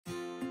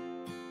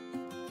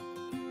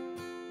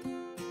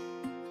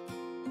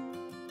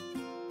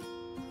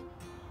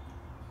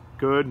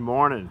Good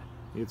morning.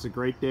 It's a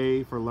great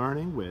day for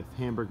learning with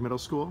Hamburg Middle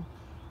School.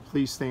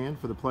 Please stand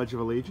for the Pledge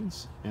of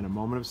Allegiance and a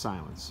moment of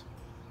silence.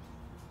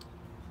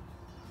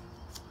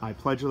 I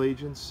pledge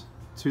allegiance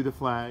to the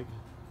flag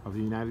of the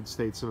United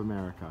States of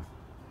America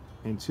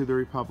and to the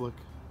republic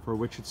for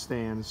which it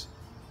stands,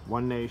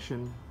 one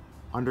nation,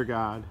 under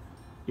God,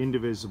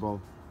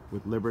 indivisible,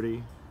 with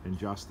liberty and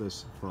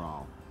justice for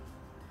all.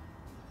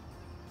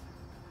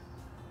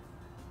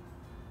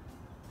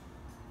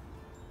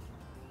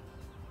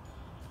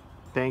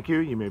 Thank you.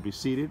 You may be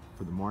seated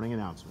for the morning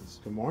announcements.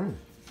 Good morning.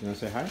 You want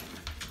to say hi?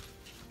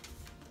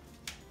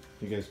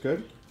 You guys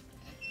good?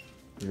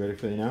 You ready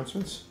for the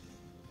announcements?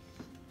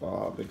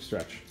 Oh, big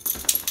stretch.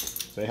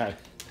 Say hi.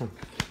 Come.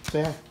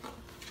 Say hi.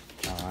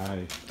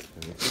 Hi.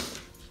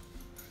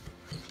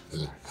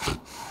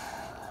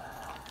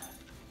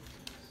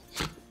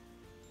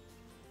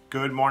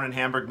 Good morning,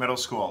 Hamburg Middle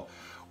School.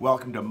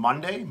 Welcome to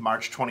Monday,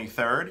 March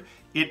 23rd.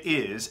 It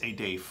is a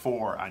day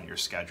 4 on your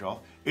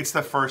schedule. It's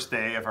the first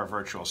day of our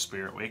virtual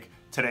Spirit Week.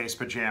 Today's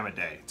Pajama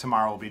Day.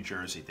 Tomorrow will be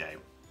Jersey Day.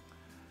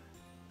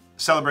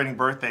 Celebrating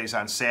birthdays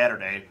on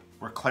Saturday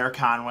were Claire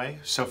Conway,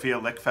 Sophia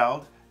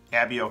Lickfeld,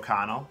 Abby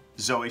O'Connell,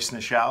 Zoe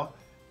Snichelle,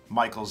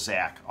 Michael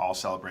Zach all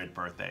celebrated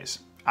birthdays.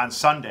 On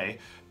Sunday,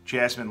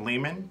 Jasmine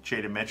Lehman,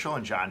 Jada Mitchell,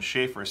 and John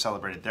Schaefer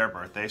celebrated their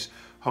birthdays.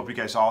 Hope you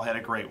guys all had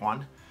a great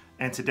one.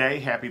 And today,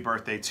 happy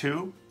birthday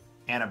to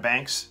Anna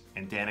Banks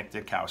and Danik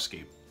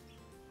Ditkowski.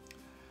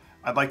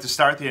 I'd like to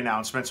start the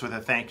announcements with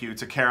a thank you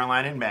to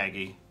Caroline and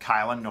Maggie,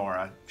 Kyle and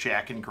Nora,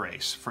 Jack and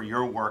Grace for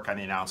your work on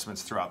the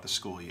announcements throughout the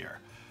school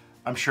year.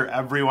 I'm sure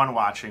everyone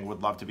watching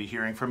would love to be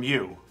hearing from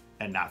you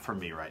and not from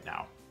me right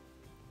now.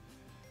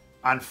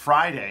 On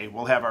Friday,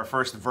 we'll have our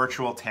first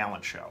virtual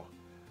talent show.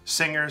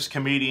 Singers,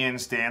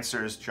 comedians,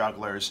 dancers,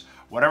 jugglers,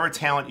 whatever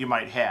talent you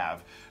might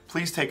have,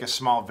 please take a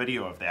small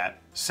video of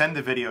that, send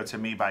the video to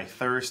me by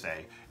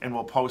Thursday, and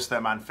we'll post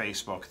them on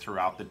Facebook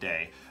throughout the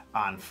day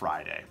on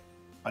Friday.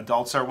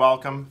 Adults are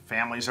welcome,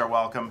 families are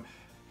welcome.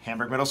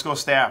 Hamburg Middle School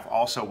staff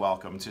also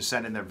welcome to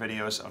send in their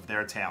videos of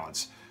their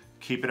talents.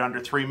 Keep it under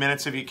 3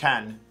 minutes if you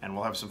can, and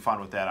we'll have some fun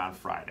with that on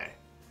Friday.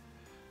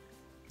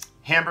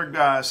 Hamburg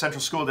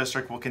Central School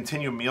District will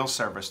continue meal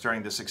service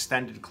during this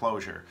extended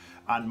closure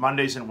on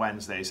Mondays and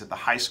Wednesdays at the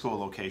high school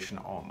location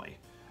only.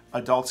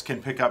 Adults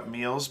can pick up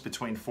meals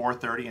between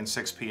 4:30 and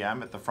 6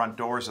 p.m. at the front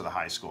doors of the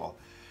high school.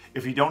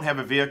 If you don't have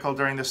a vehicle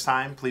during this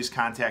time, please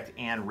contact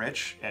Ann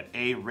Rich at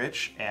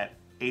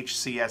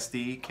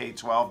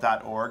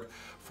arich@hcsdk12.org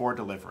for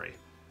delivery.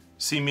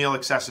 See meal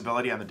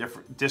accessibility on the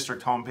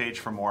district homepage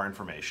for more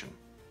information.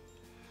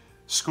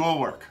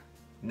 Schoolwork.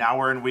 Now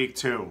we're in week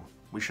 2.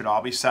 We should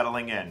all be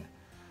settling in.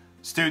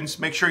 Students,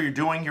 make sure you're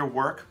doing your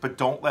work, but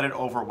don't let it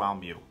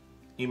overwhelm you.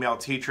 Email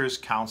teachers,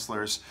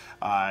 counselors,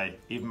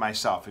 even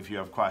myself if you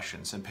have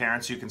questions. And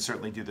parents, you can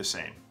certainly do the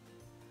same.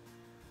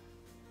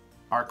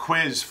 Our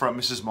quiz from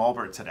Mrs.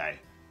 Mulbert today.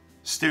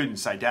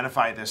 Students,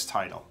 identify this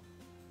title.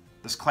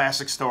 This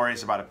classic story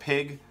is about a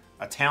pig,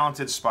 a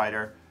talented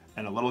spider,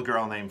 and a little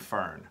girl named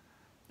Fern.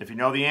 If you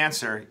know the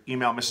answer,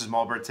 email Mrs.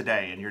 Mulbert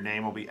today and your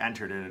name will be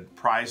entered in a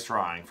prize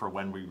drawing for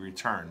when we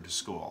return to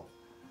school.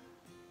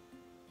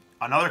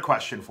 Another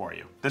question for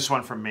you, this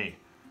one from me.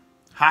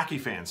 Hockey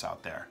fans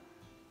out there.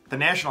 The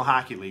National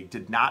Hockey League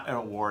did not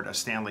award a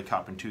Stanley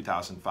Cup in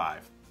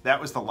 2005. That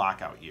was the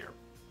lockout year.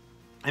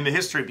 In the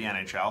history of the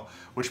NHL,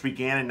 which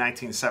began in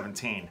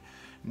 1917,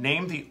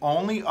 name the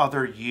only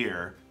other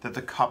year that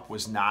the cup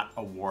was not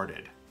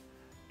awarded.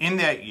 In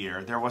that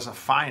year, there was a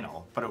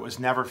final, but it was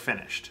never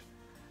finished.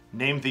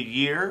 Name the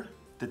year,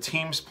 the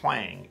teams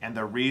playing, and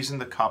the reason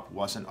the cup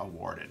wasn't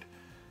awarded.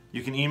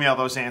 You can email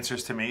those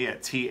answers to me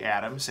at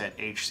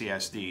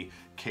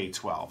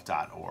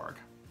tadams@hcsdk12.org.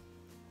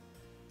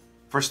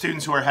 For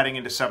students who are heading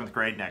into 7th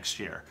grade next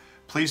year,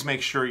 please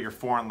make sure your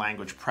foreign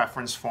language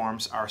preference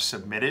forms are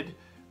submitted.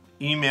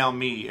 Email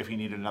me if you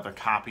need another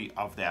copy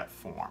of that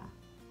form.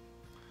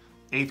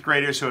 8th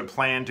graders who had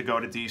planned to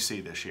go to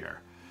DC this year,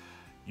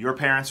 your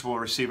parents will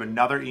receive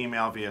another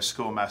email via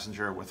school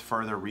messenger with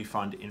further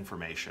refund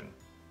information.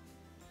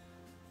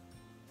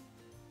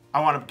 I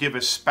want to give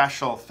a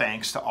special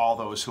thanks to all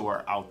those who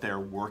are out there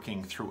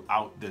working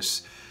throughout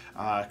this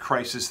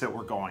crisis that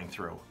we're going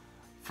through.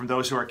 From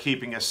those who are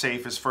keeping us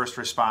safe as first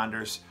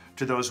responders,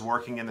 to those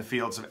working in the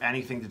fields of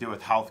anything to do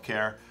with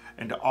healthcare,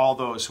 and to all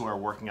those who are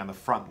working on the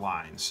front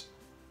lines.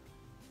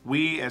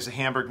 We, as a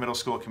Hamburg Middle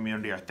School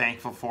community, are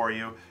thankful for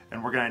you,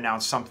 and we're going to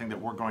announce something that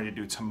we're going to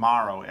do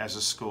tomorrow as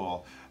a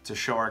school to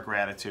show our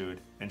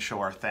gratitude and show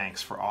our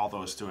thanks for all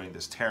those doing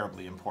this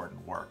terribly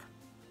important work.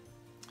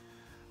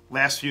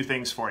 Last few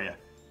things for you.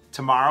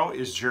 Tomorrow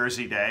is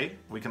Jersey Day.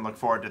 We can look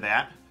forward to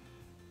that.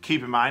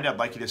 Keep in mind, I'd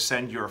like you to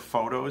send your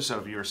photos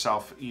of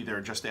yourself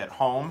either just at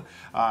home,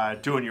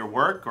 doing your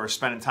work, or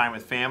spending time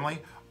with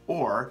family,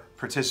 or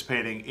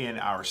participating in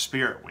our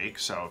Spirit Week.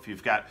 So if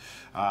you've got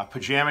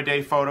Pajama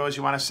Day photos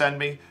you want to send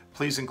me,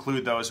 please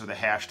include those with the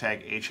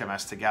hashtag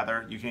HMS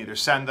Together. You can either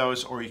send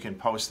those or you can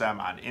post them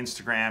on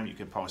Instagram, you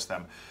can post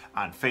them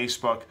on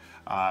Facebook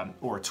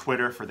or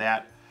Twitter for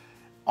that.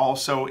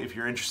 Also, if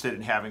you're interested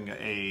in having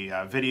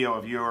a video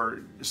of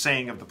your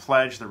saying of the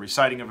pledge, the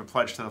reciting of a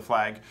pledge to the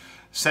flag,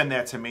 send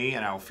that to me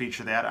and I'll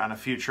feature that on a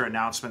future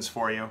announcements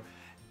for you.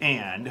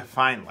 And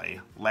finally,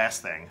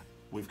 last thing,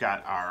 we've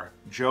got our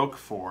joke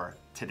for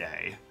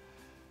today.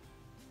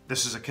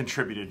 This is a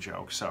contributed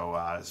joke,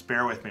 so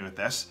bear with me with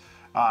this.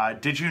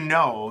 Did you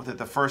know that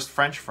the first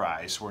French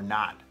fries were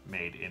not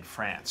made in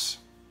France?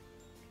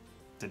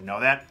 Didn't know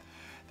that?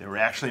 They were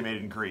actually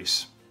made in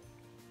Greece.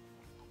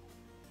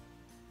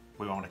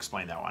 We won't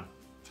explain that one.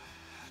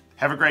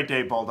 Have a great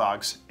day,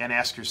 Bulldogs, and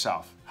ask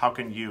yourself, how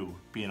can you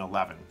be an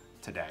 11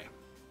 today?